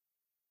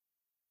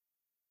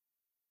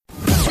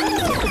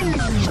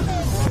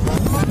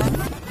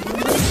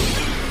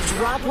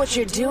Stop what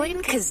you're doing,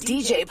 because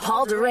DJ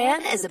Paul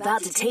Duran is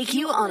about to take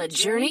you on a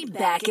journey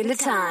back into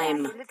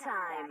time.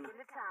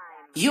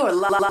 You're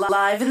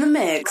live in the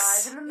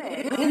mix.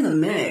 In the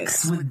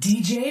mix with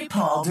DJ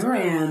Paul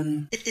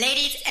Duran.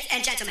 Ladies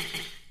and gentlemen,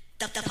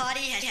 the party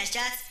has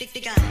just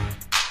begun.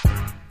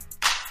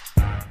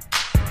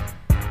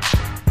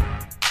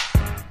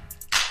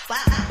 Wow,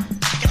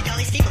 look at all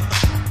these people.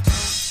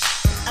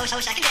 I wish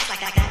I could dance like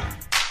that.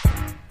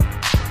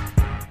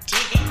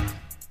 Gee,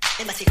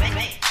 it must be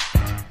great.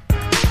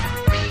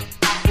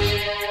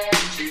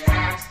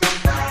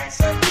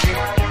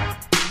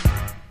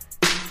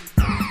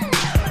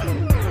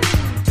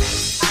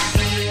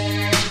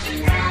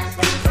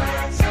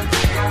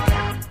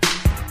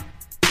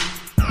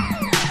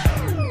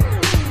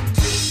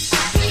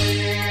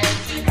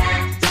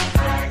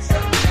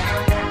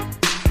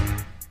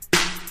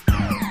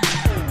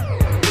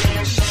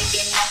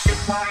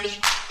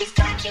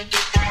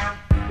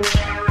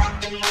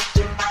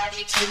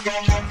 To the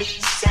heavy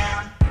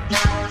sound,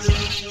 now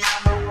leaning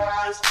on the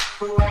walls.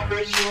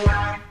 Whoever you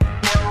are,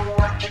 no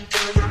walking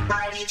through your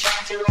body,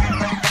 trying to let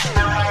that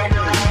fire.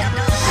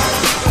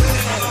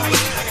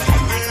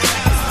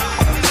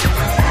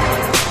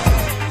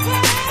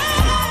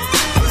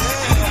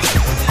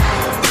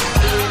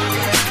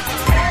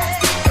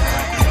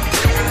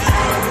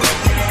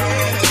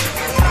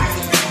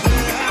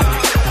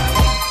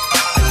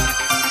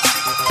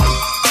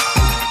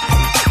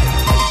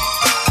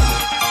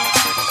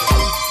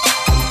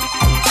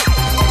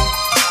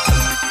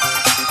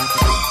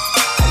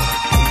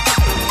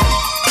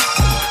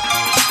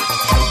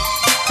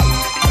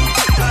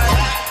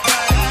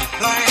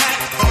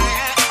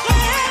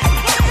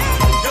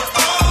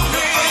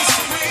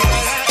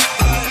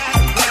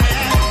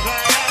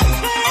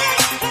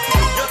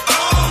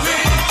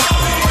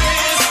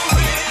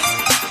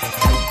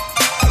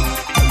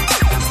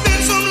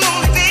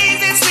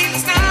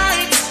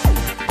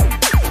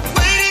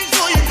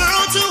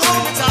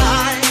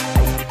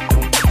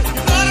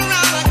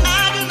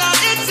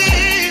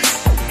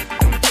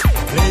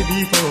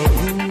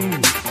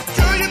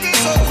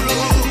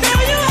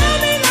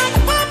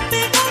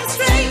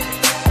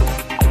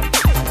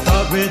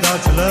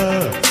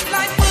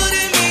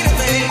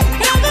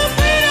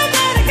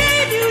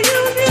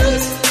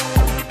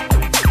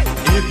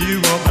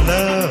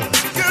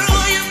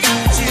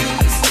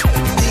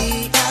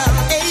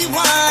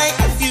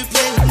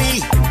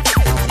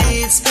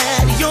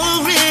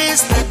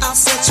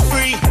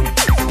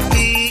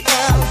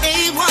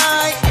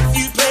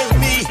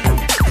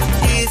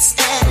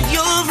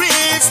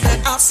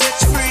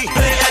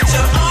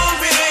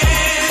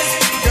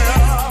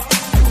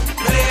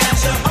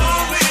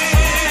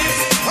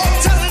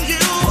 I'm telling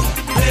you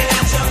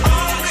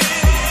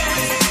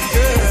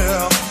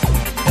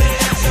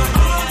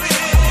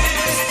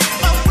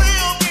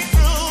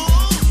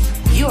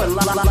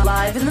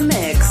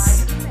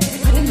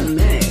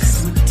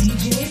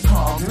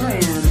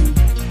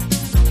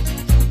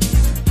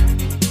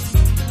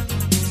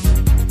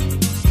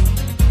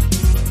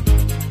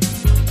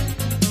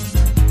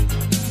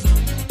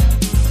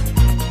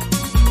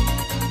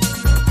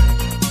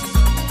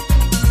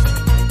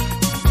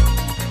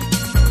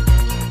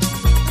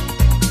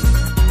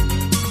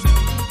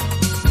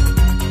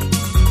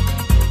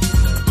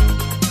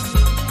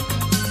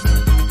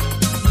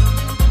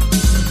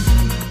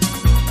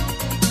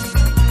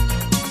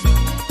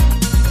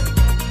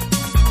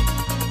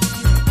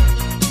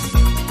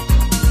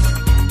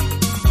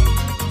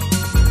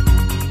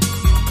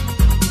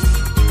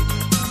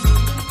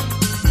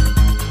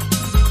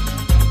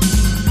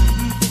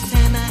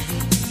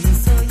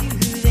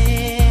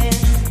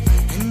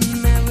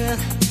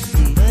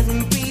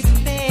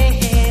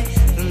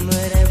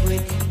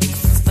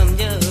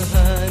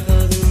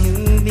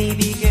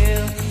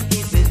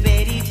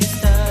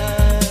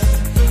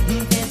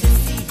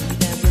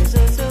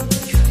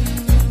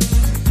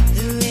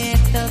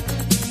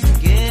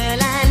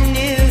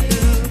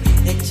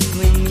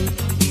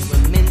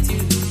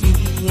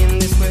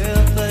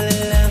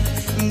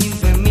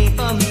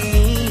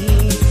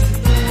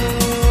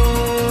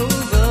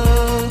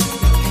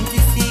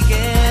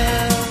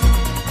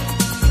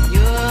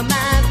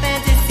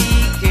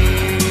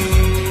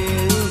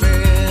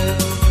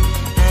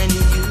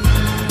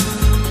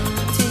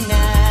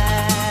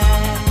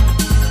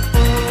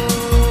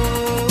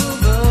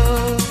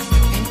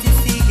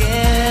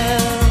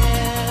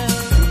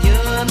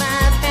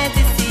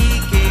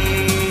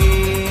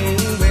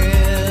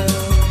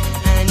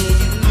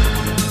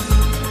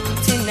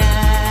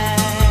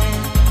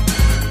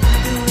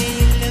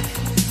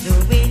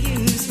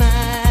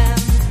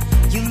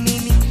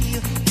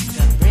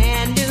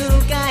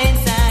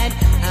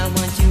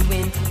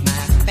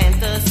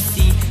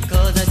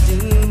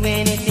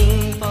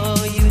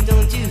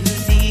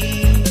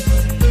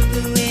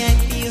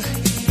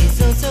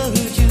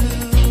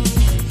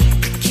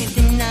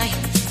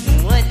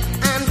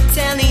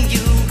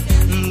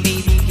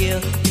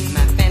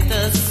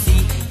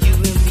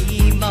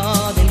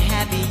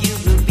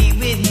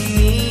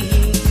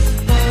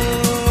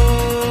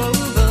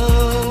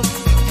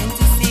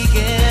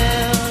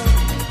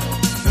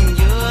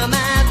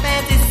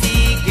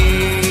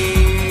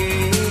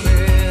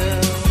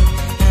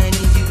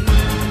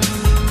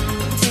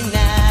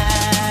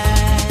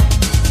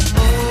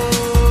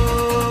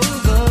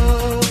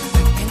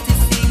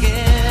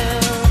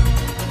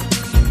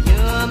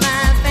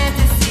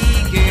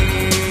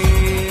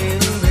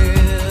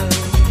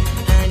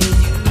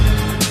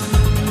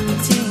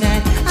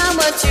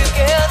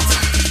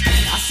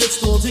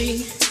holding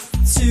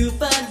to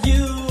find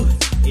you.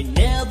 I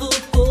never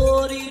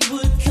thought it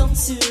would come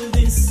to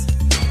this.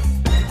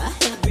 I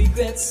had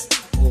regrets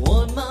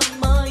on my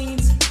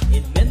mind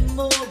and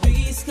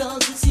memories,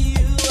 cause it's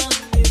you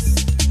I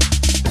miss.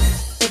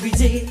 Every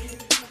day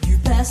you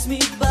pass me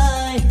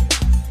by,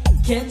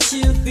 can't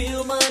you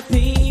feel my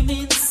pain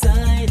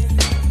inside?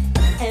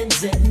 And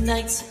at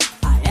night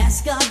I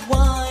ask God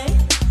why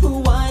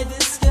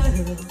this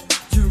girl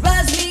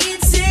drives me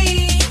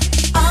insane.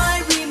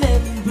 I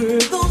remember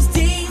those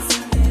days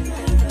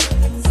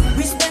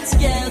we spent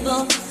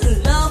together,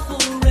 love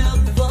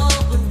forever.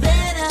 But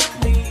then I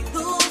played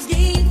those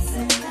games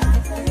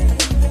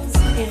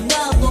and I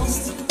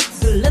lost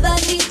the love I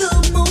need the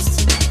most.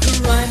 The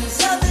rhymes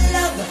of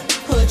love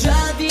are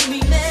driving me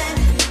mad.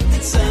 The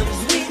times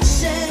we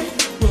shared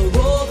were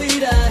all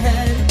that I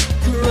had.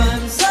 The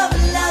rhymes of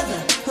love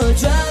are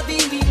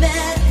driving me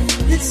mad.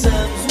 The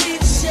times we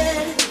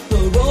shared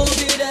were all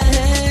that I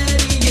had.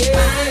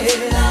 Yeah.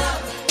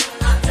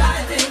 I'm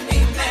driving me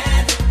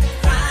mad.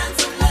 Crimes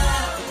of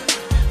love.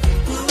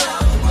 Whoa,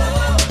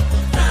 whoa.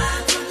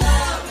 Crimes of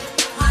love.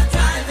 I'm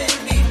driving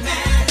me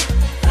mad.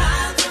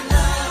 Crimes of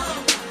love.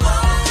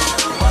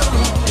 Whoa.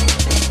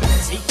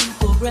 Taking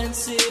for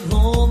granted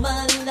all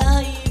my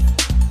life,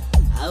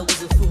 I was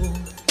a fool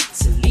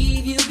to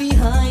leave you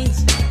behind.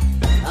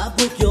 I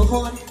broke your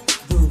heart,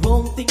 the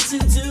wrong thing to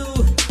do,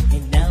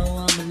 and now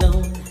I'm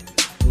alone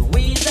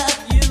without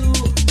you.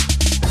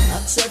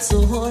 I've tried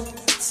so hard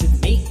to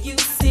make you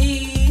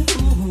see,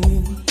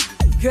 ooh,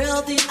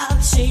 girl, that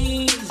I've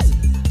changed.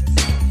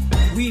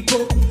 We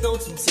both know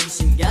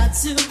temptation got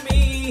to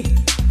me.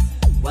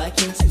 Why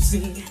can't you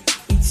see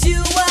it's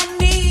you I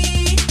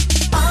need?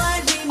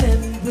 I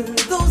remember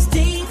those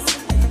days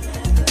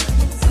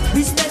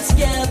we spent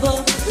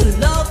together,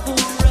 love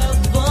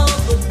forever.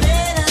 But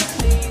then I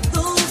played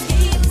those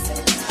games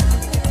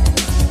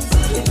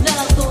and I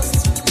lost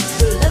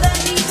the love I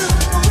need the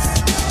most.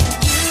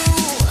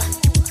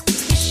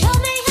 You show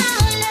me how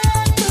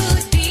love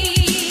could be.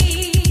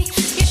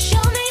 You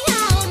show me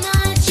how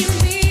much you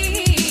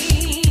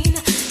mean.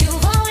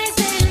 You've always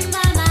been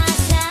by my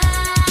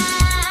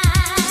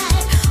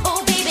side. Oh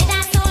baby,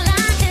 that's all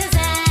I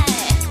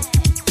desire.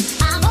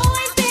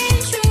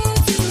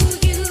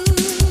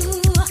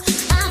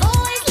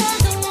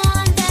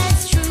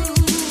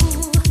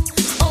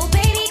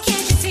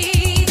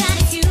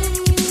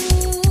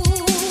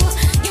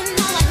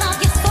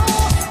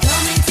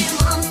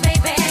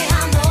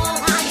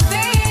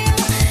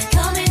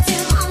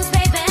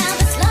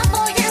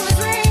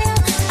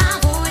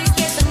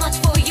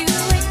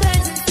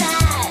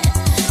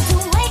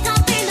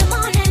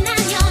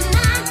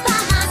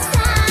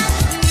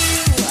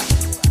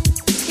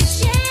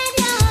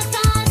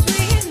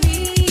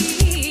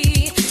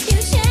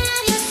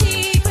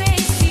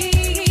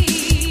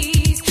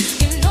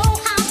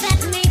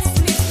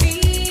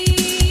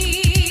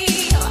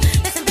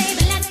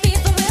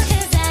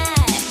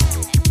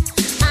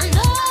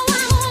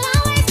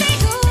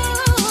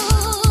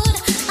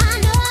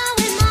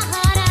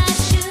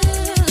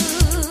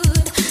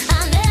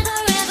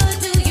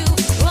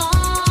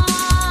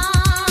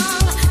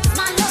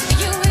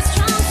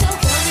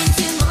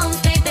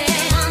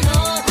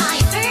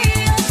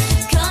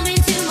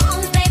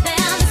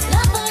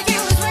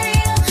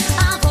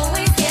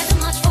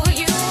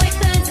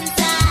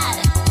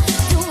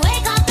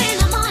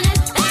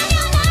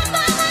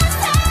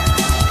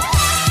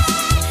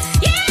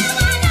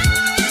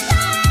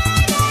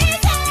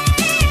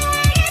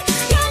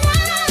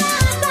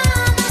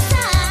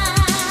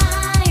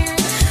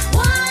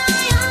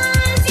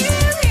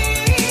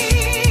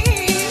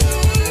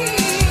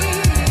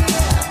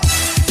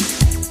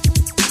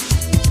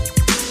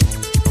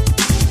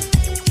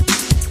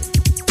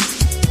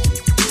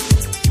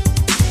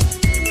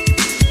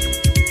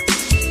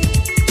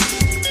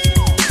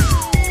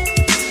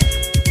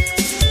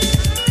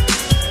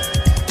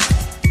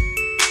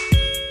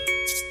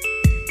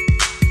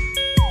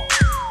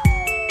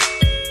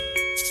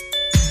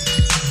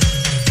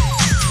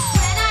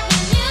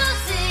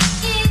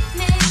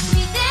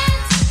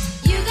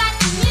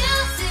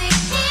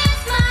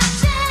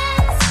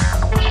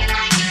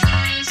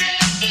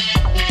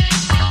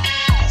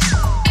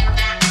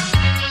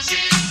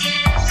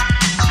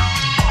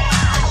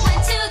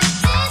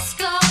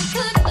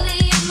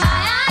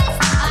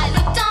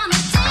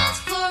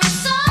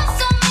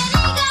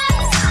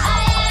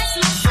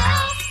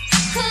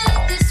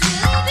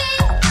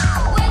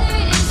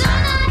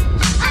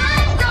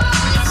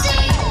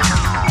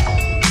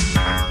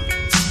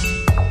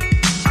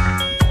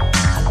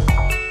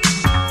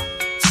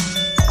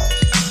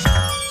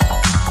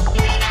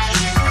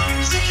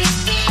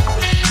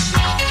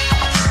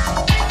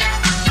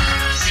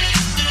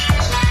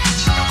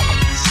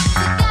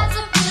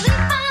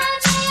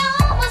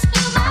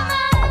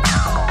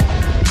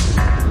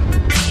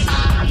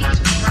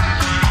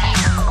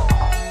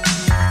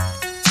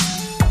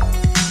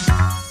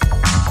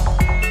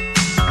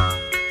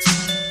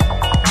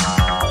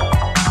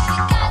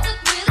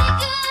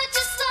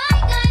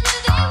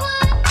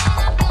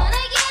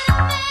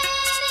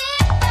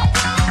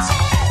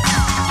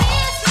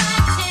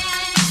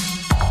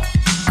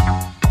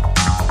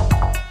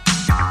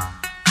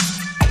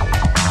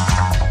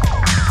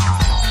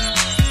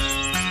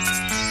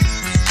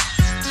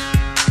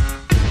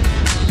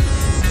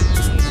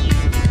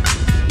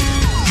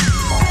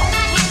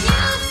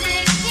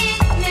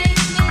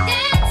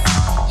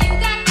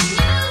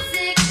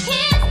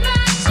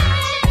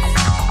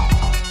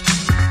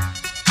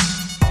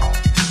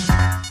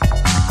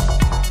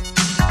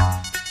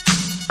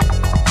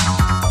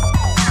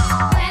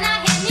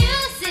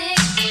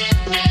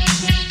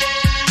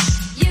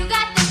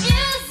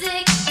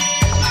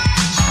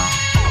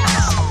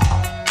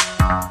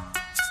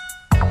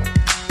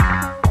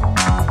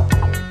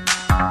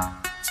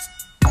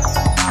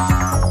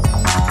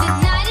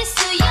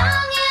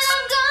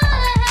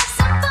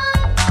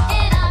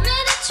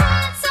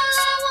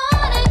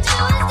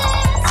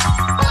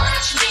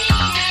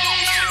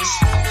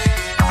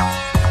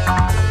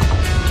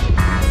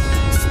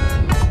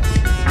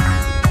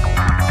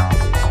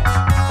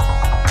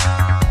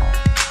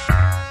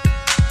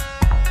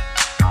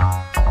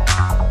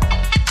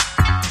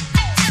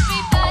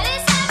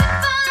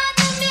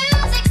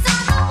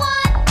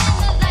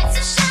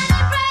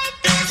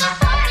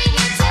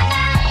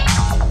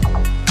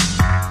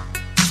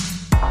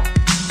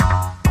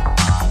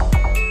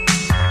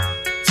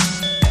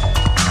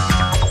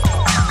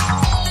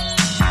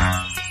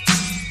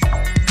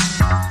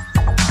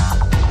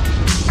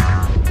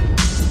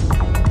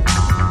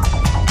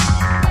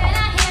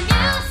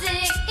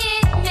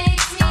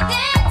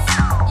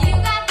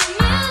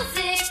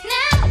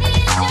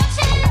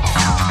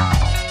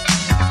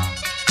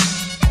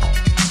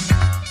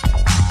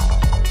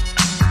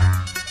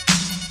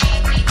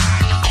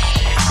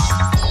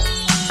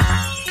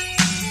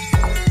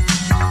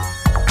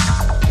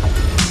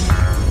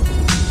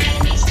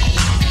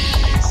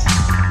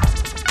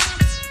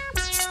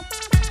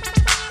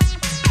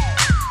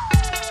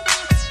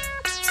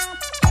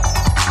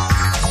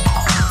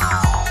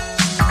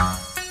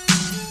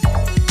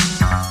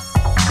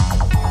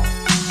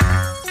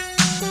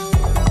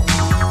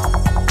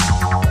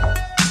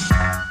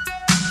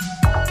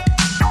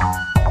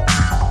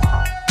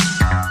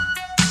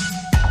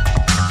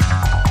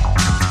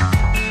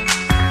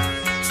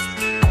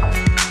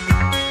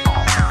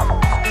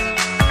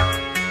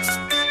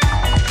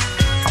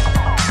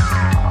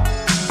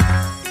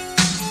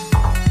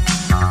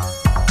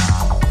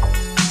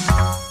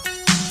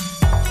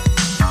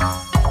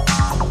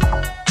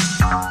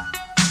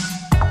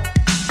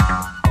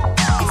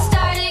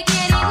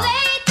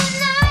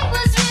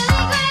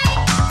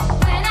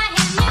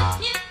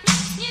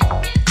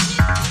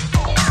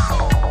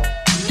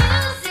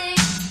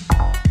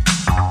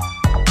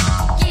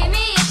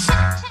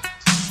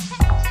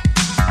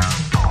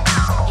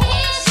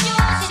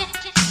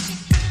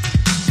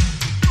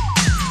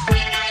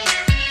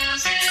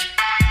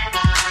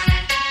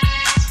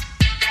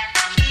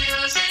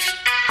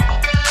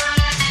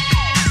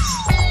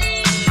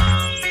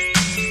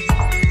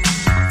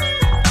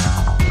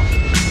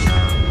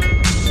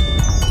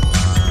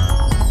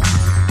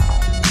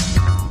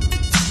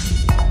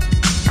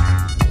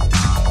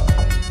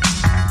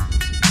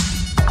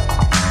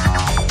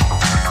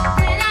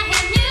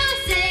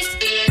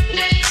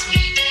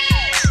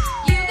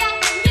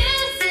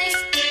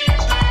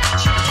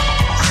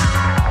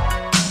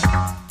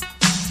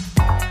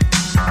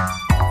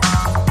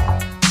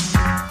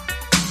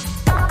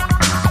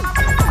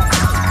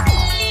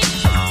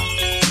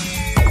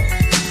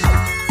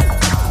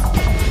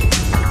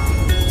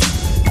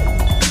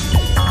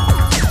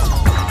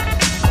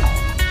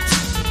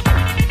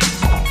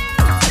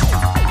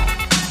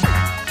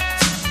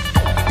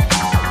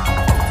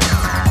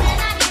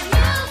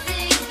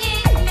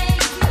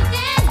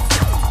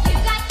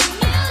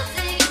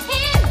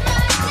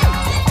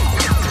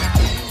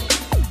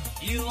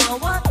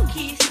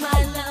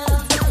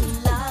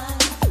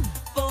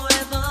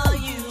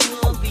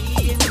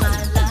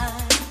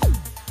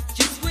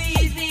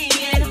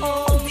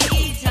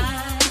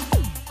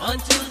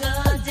 until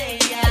the day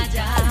I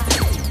die.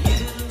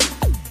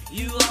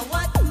 You are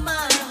what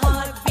my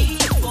heart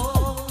beats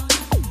for.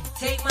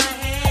 Take my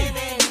hand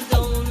and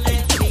don't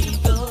let me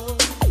go.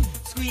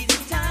 Squeeze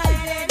it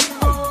tight and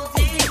hold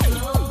it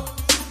close.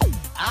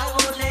 I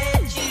won't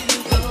let you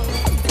go.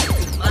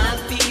 My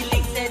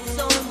feelings said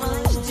so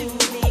much to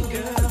me,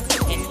 girl,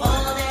 and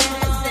all that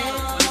I said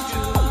was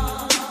true.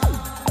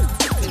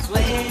 'Cause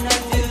when I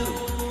do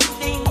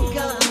think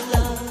of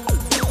love,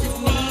 to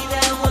me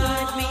that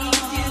word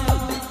means you.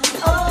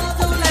 Oh,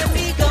 the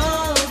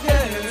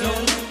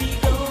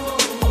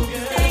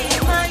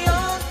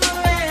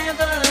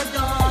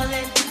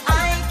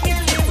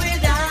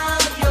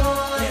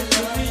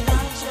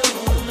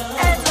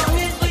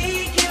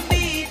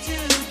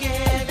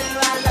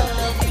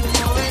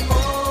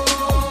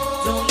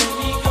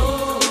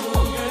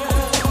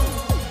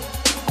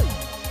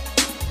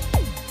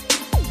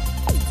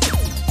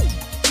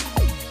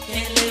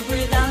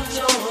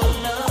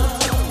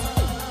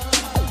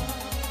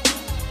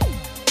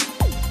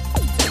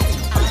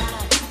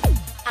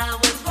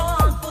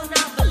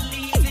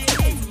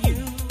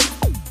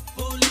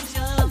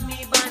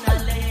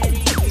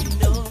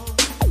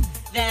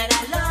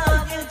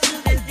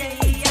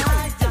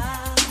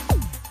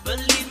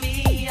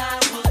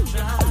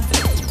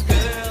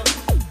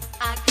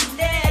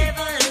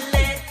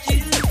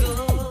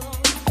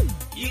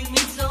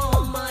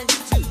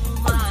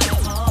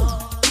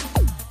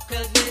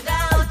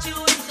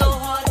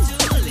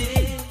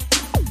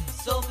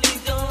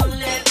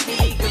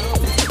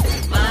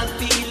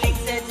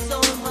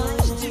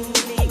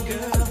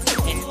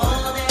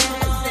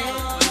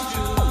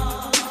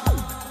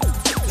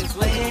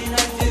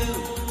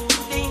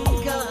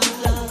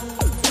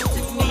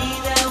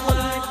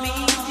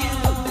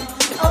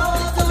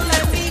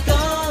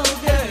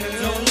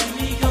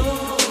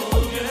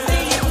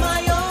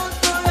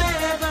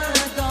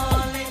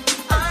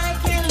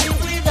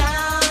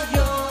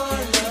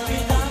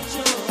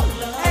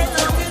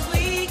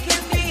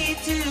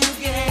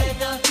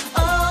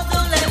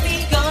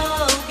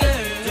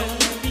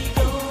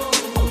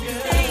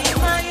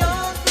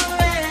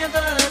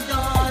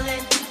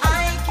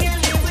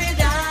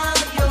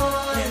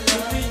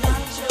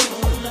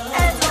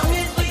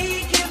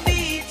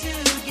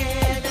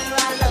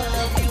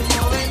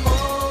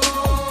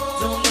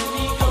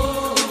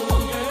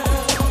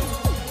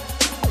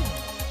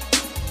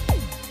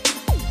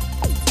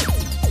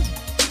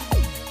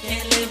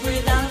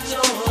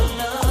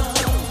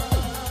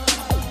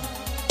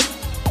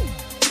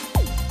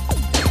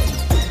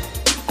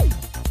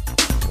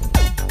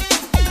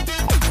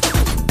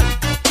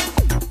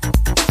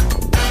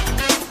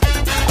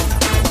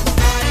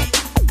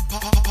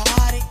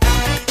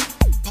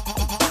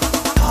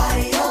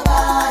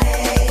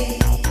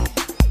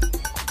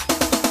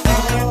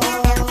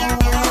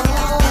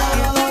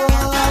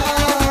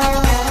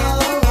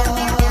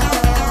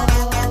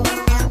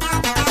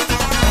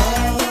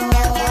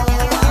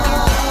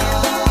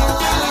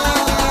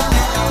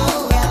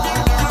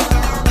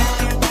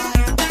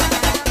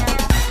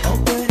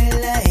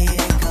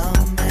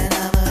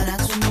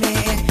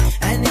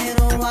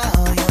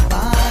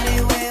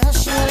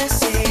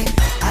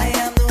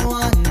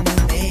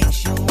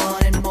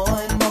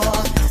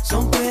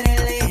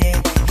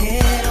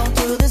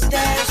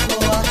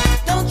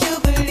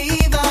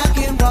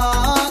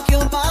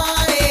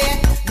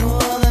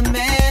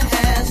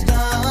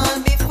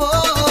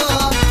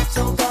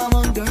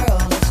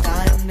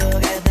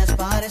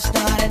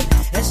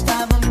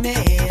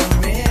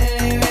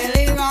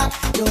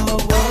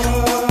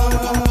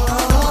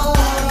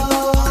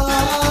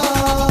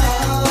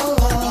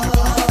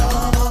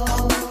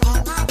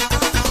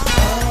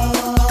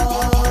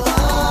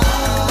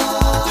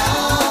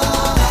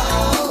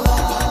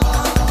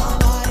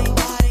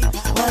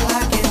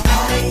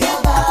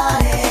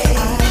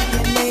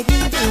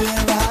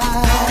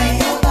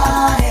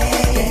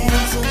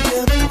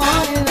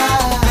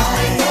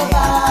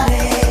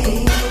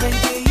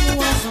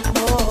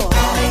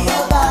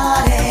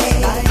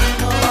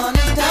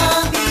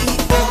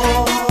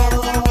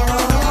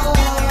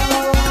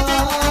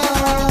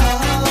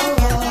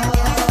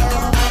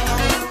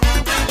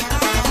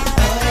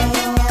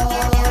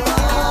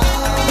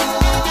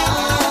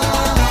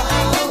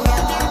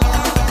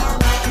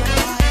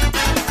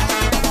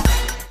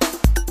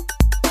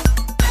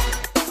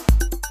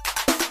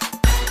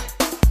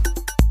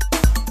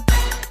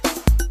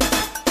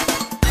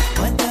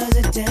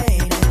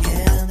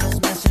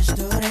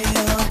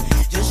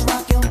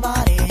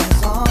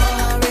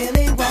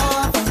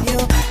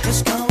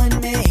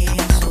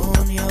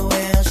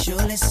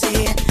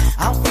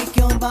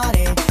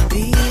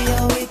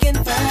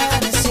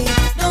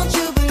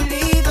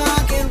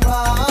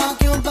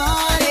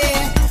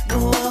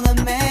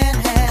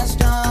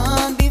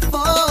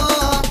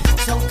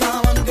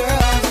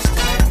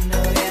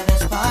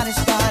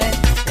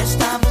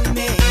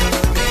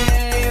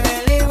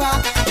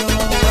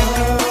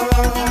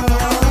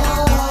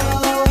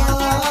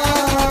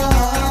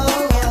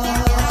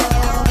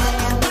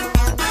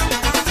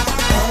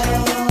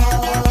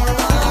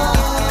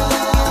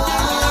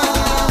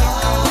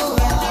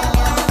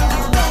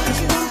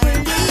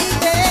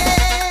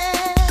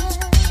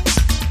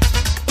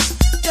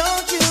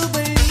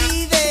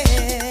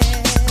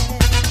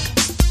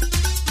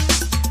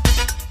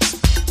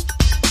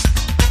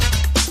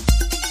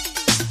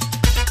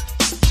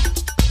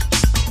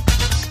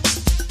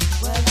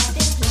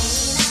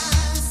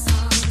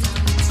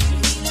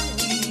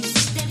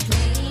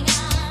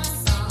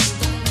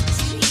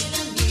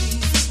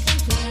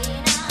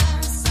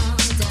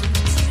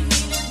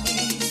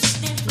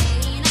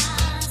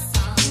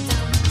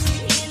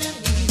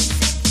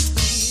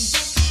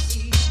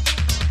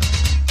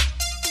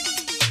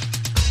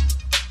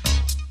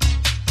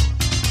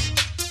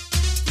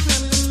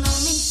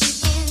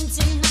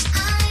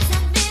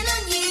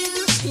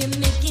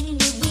making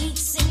me weak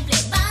simply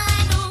by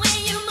the way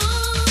you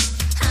move.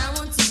 I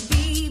want to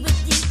be with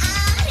you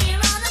out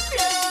here on the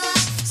floor.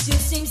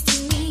 Still seems to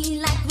me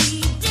like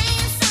we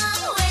danced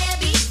somewhere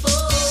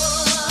before.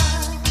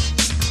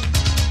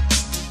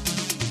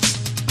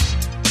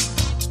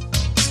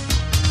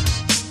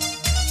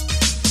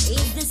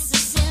 Is this a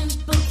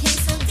simple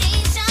case of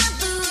deja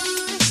vu?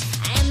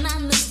 Am I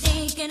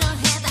mistaken or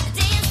have I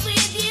danced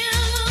with you?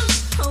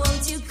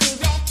 Won't you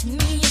correct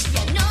me if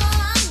you know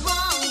I'm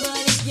wrong?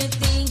 But if you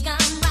think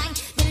I'm right,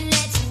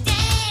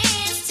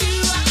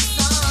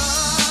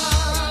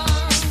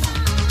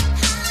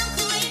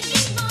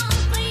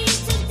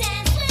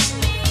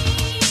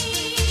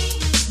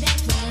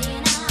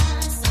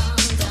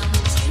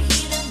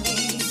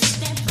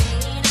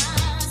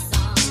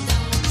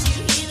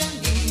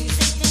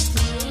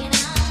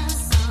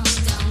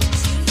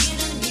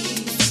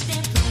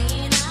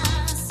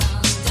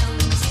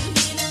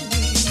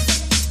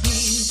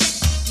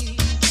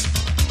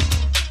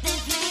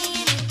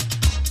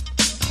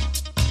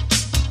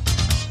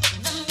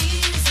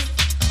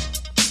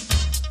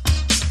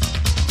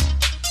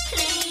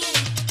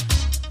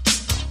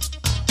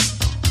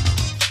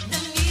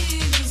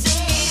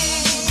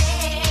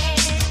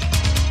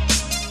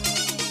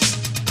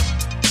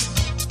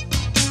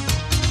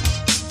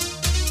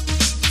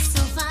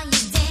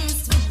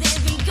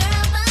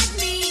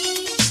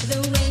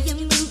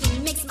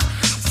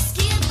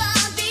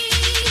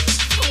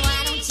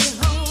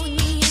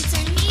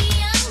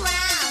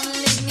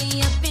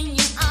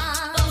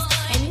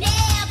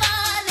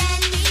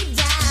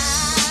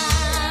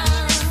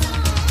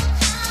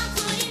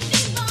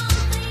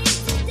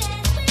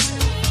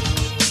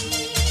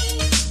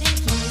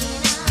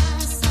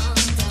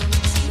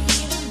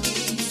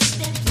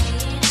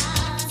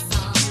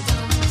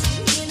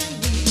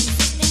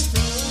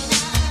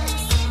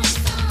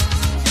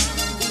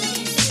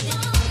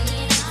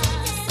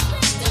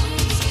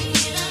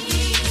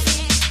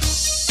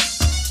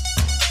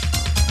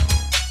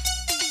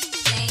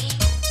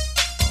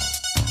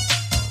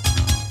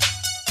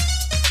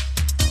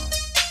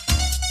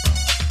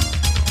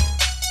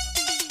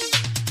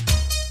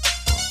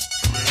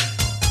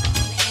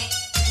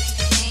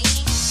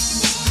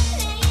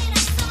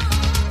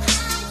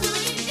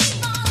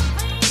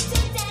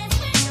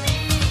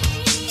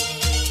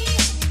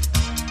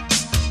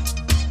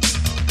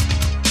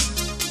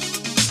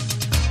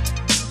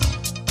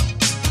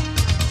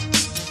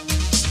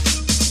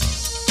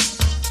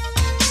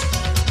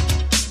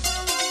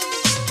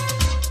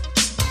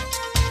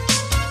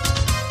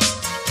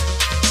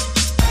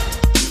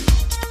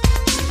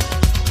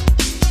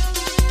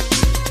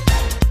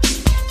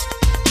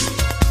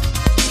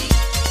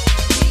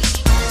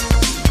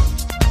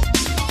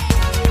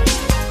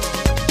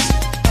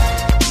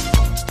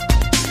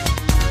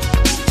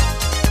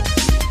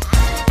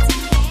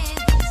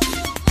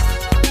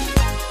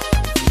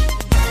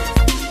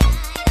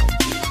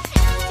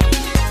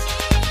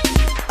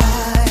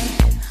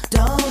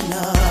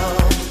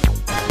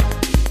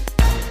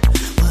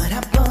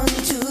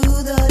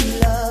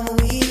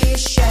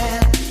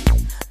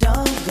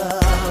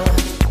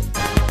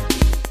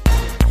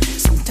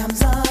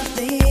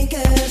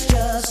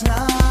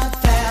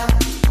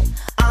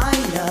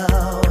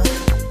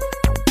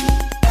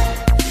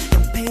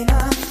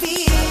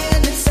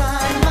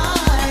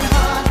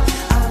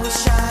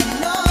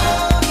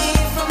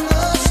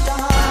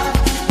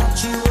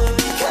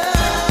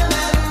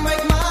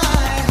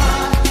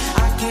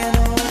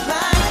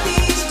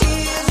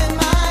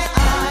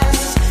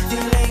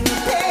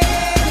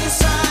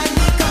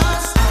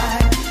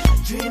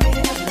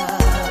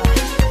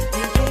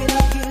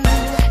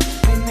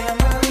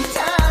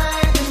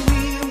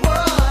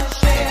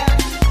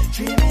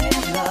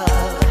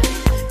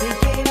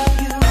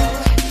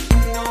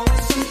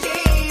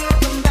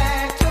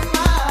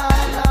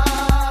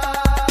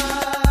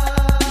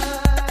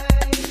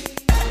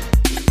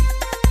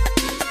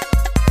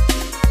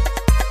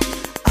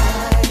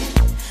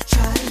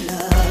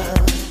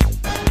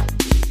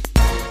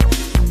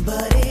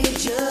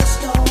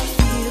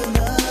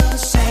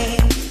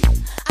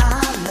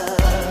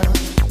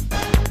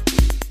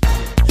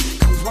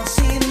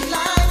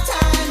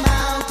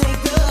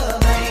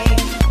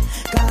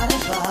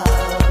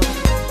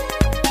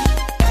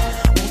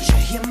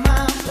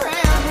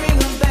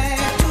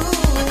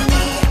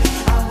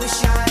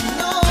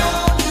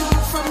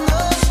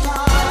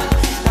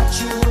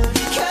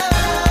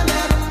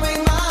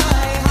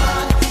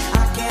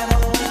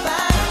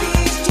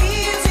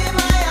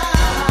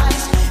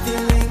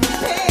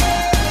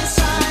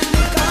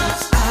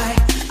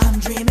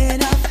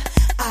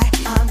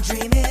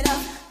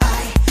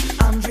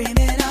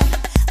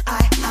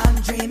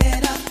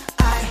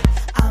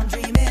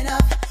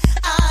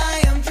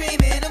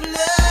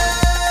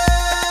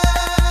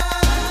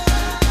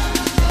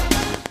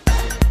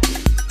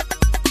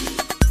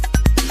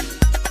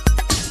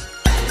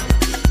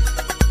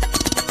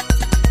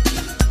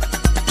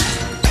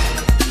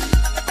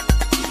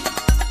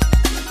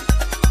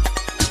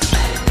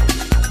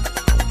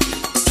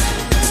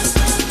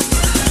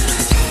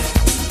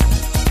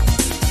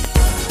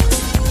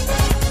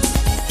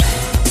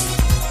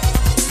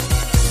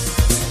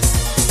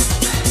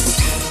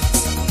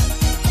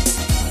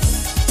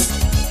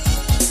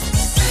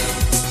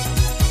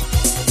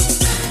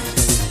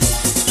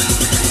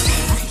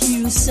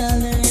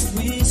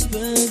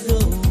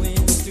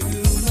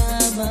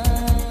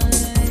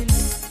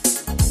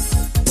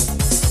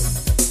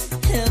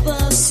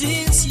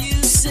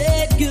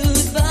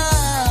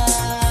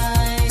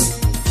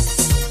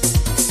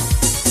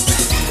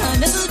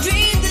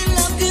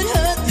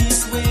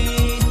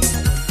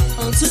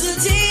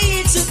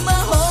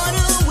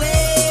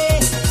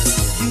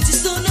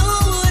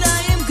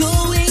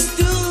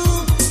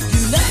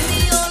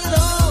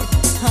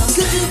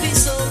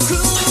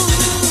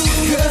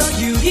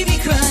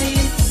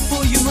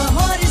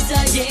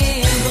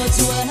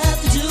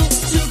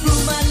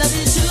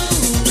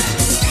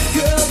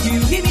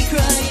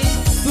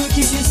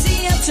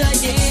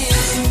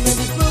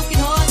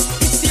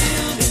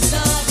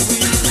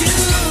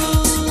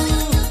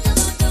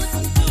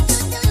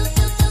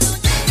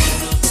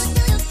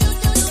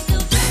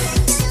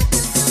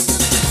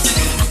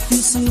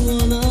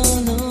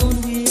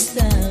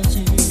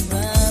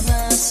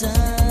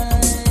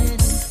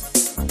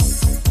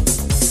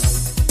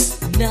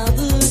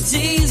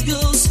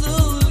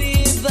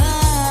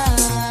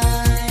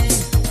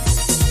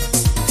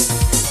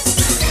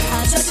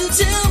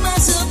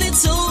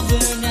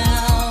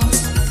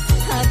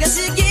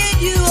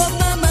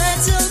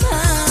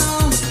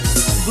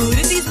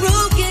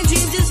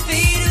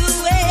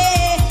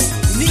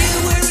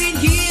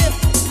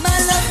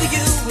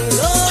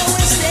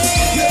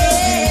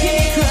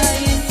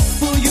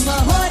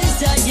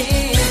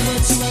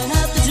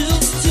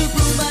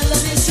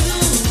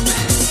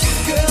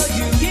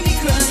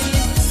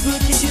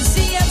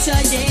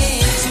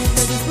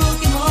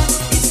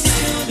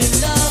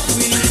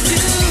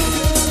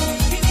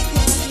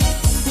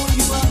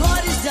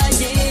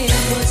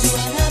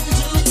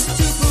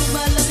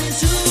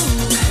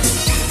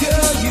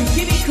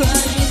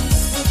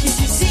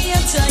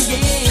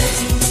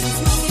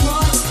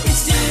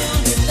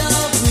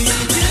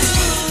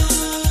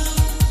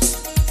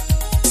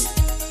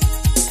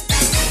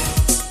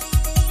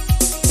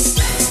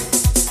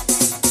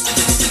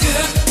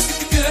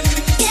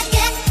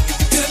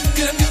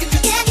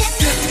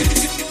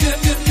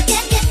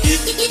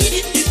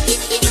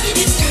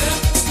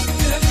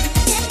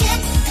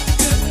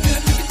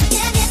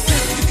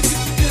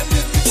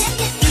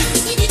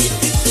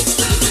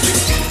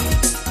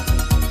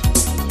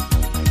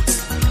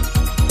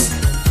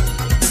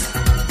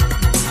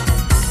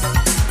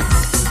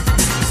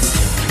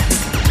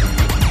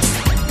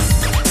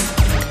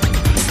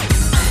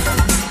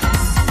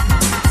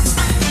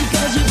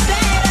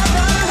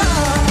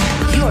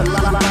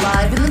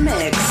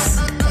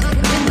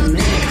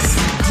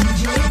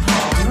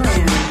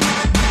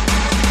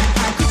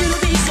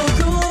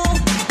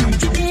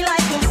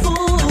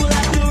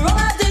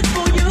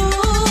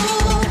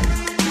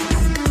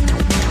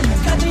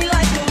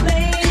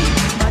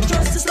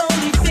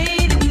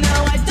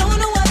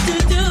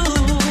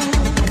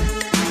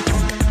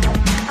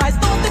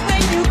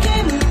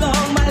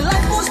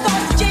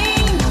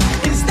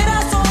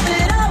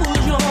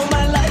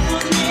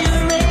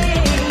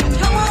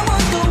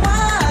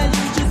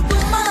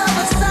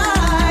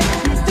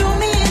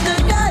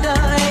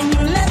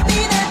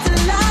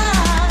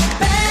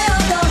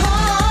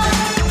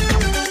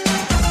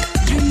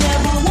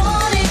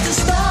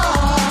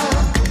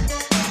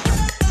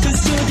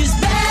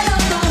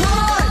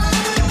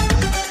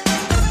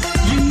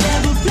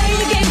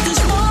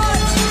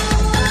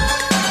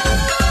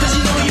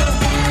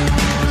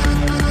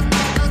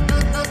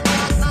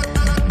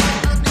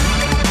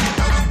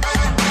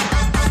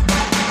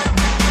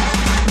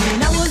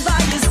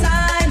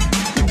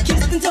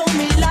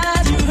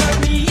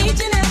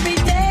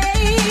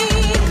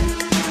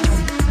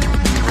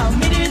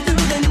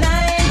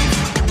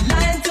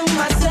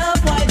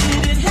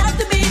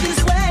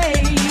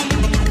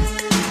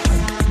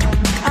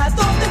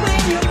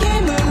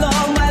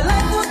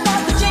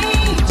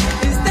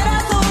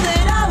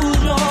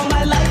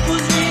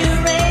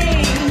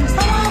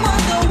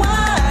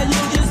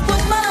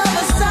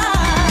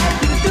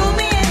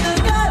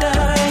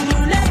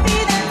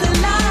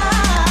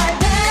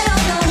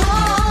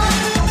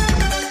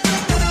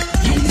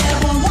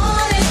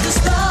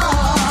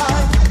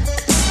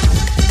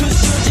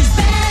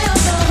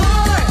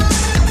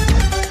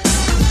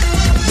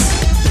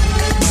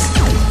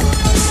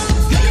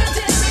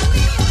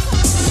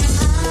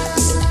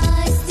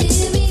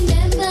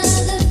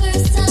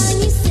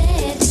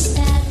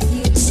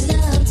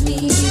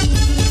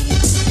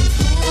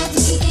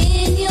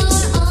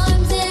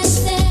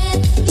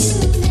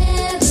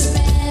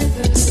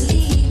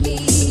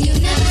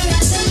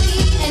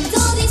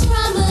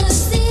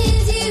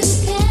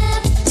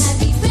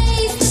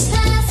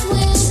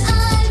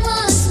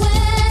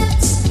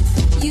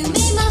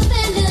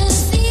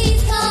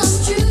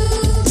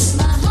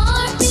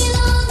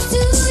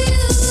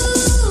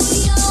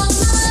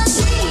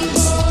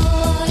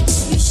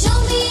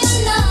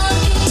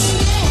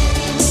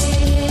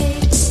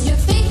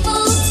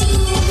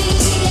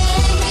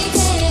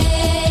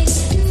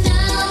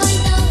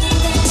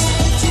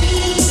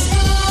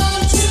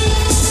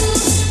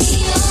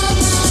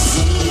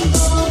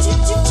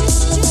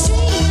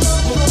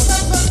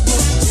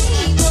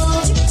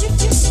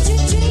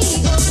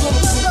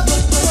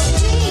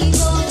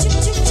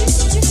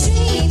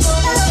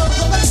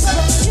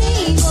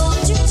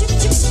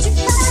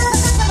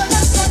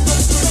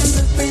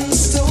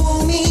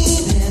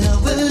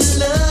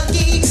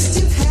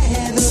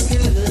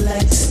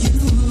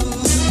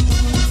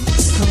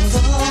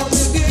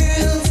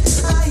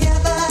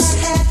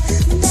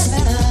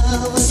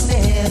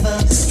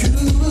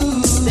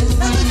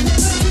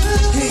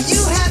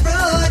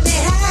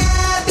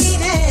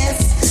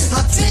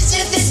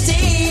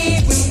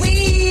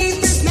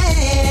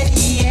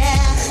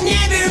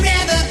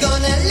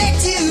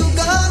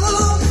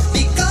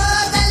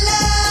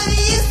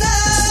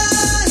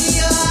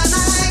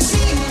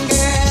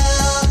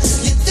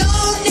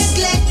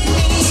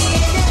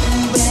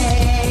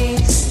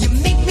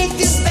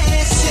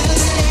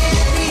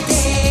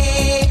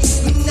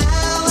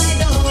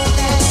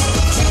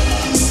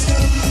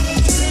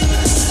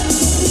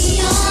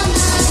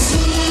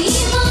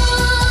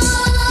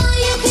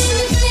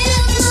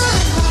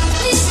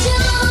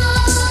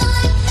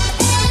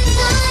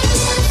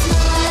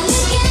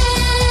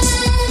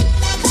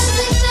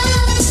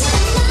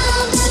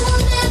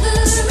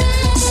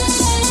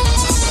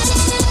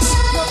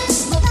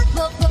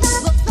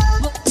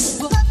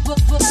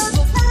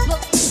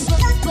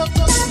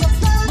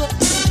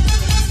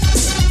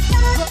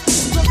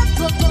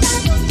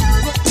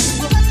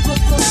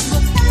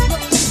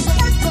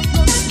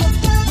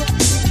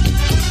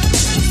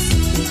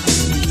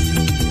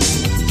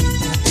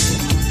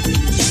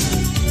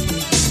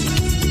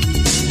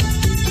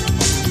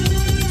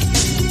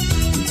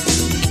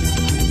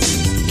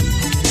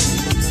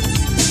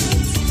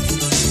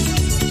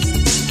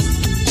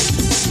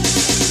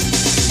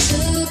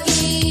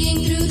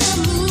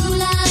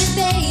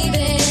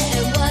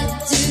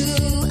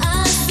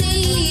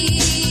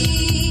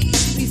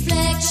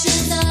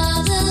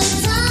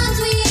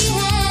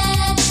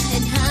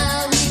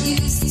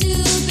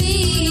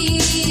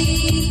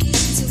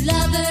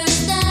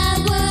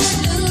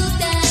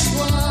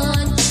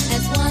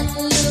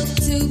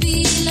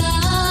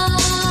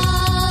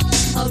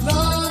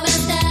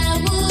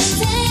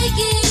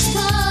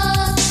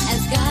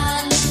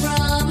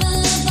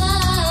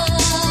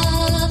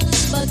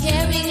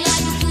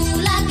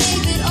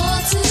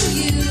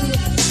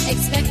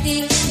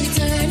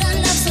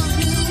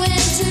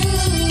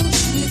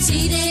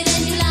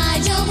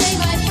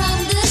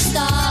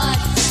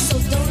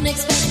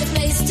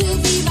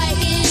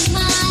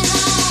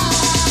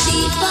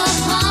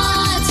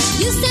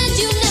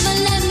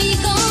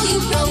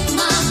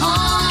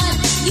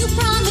 You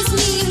promised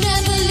me you'd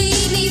never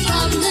leave me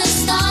from the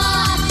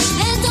start.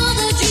 And all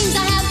the dreams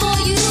I have for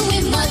you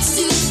went much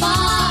too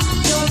far.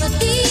 You're a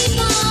thief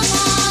of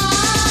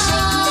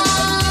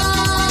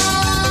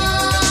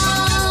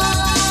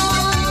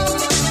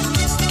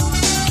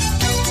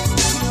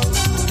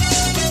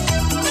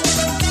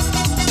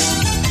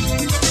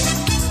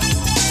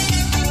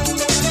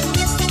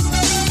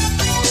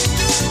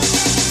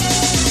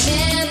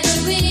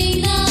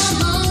remembering the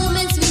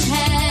moments we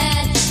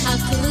had. How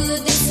could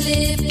they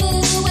slip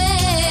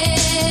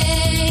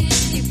away?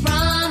 You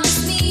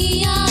promised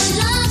me a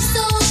love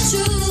so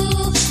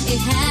true. It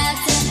had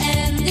to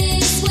end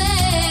this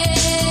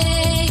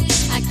way.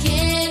 I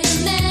can't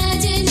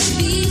imagine you'd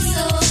be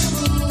so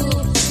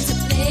cruel to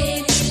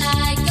play me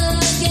like a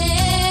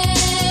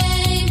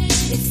game.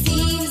 It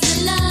seems the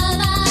love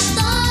I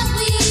thought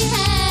we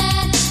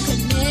had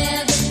could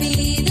never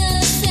be the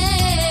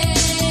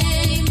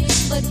same.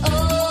 But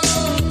oh,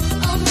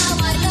 how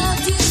I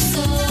loved you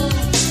so.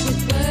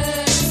 With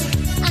words,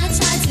 I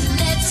tried to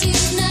let you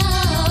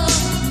know.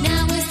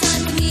 Now it's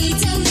time for me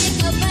to make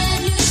a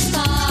brand new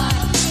start.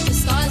 The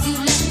scars you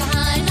left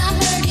behind are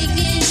hurting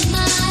in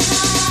my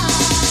heart.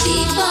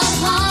 Deep of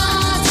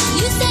heart,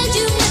 you said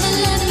you'd never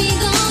let me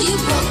go. You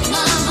broke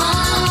my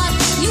heart.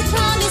 You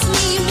promised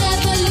me you'd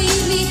never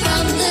leave me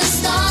from the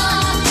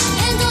start.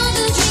 And all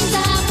the dreams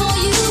I have for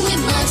you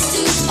went much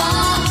too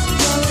far.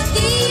 You're a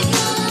thief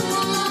of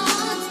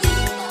hearts,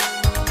 thief of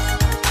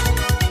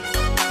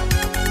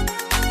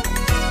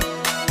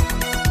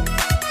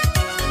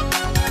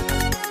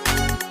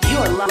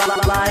You're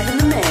live in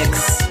the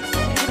mix.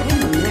 In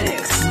the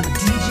mix with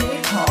DJ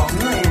Paul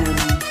Duran.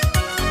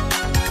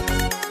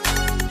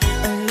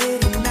 A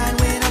late night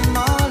when I'm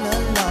all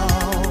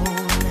alone,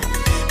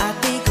 I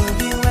think of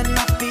you and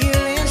I'm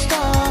feeling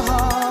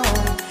strong.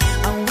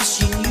 I'm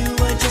wishing you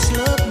would just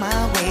look my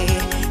way.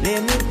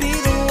 Let me be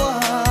the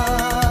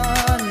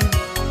one.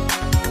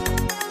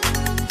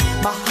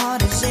 My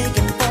heart is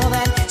aching for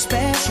that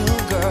special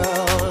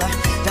girl.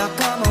 Now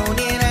come on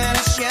in and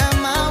share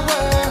my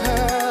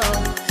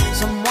world.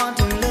 Someone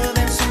to love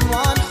and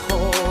someone to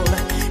hold.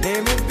 Let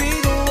me be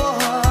the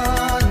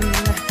one.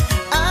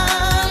 I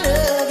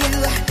love you.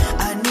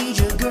 I need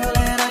you, girl,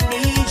 and I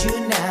need you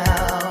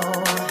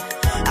now.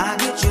 I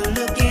get you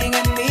looking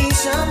at me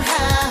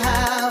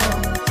somehow.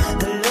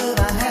 The love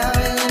I have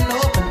is an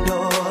open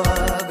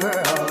door,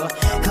 girl.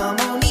 Come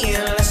on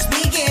in, let's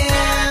begin.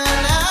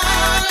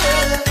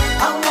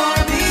 I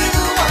wanna be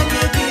the one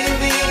you give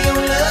me your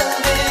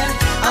loving.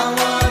 I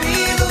wanna be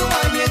the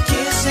one you're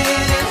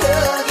kissing and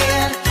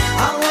hugging.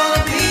 I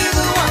wanna be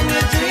the one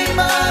you dream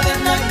of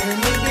and night. Let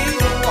me be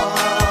the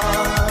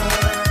one.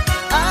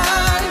 I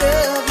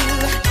love you.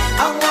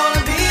 I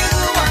wanna be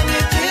the one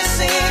you're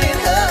kissing and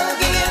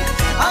hugging.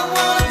 I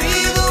wanna be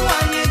the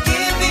one you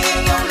give me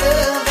your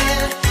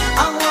loving.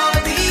 I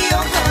wanna be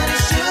your honey,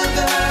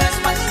 sugar, and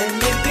spice. Let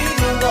me be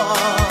the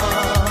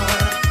one.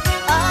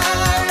 I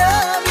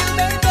love you,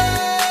 baby.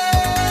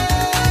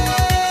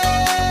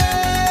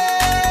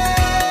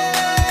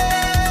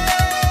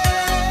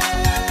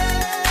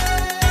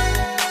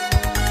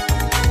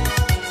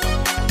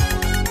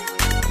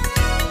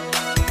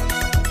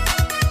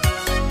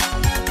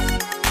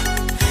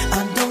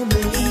 I don't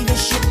believe it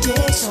should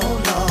take so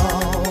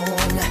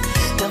long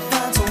to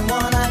find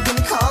someone I can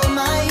call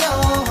my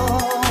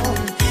own.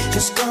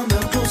 Just come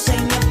real close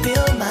and you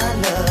feel my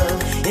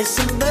love. It's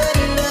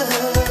somebody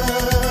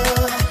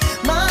love,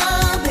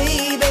 my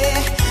baby.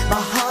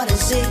 My heart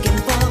is aching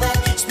for that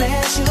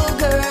special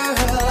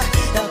girl.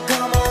 Now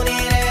come on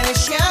in and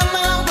share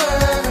my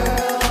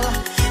world.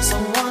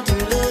 Someone to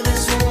love and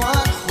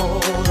someone to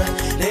hold.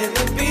 Let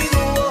me be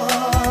the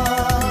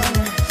one,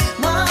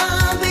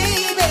 my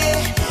baby.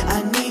 I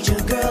need you,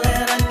 girl,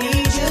 and I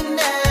need you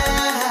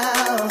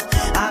now.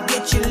 I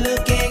get you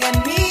looking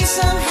at me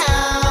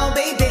somehow,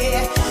 baby.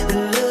 The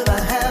love I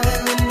have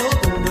is an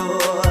open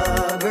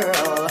door,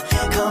 girl.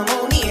 Come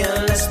on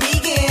in, let's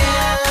begin.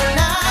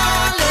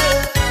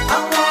 I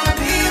wanna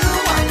be the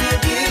one you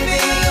give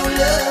me your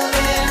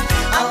loving.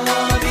 I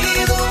wanna be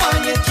the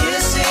one you're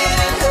kissing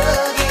and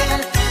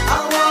hugging. I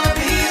wanna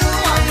be the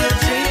one you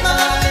dream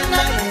of at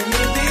night. Let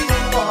me be the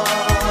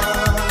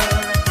one.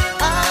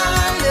 I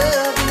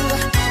love you.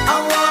 I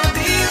wanna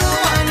be the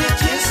one you're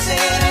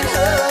kissing and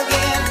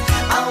hugging.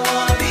 I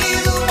wanna be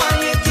the one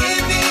you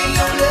give me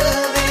your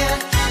loving.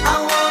 I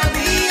wanna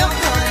be your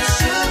honey,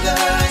 sugar,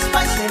 and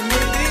spice. Let me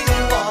be the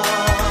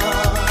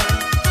one.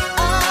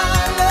 I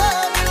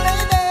love you,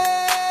 baby.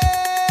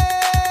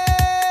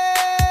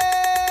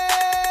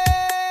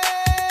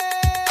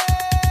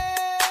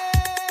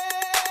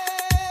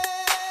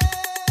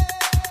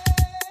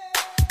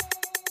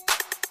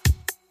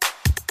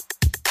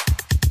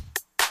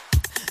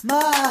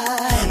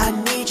 My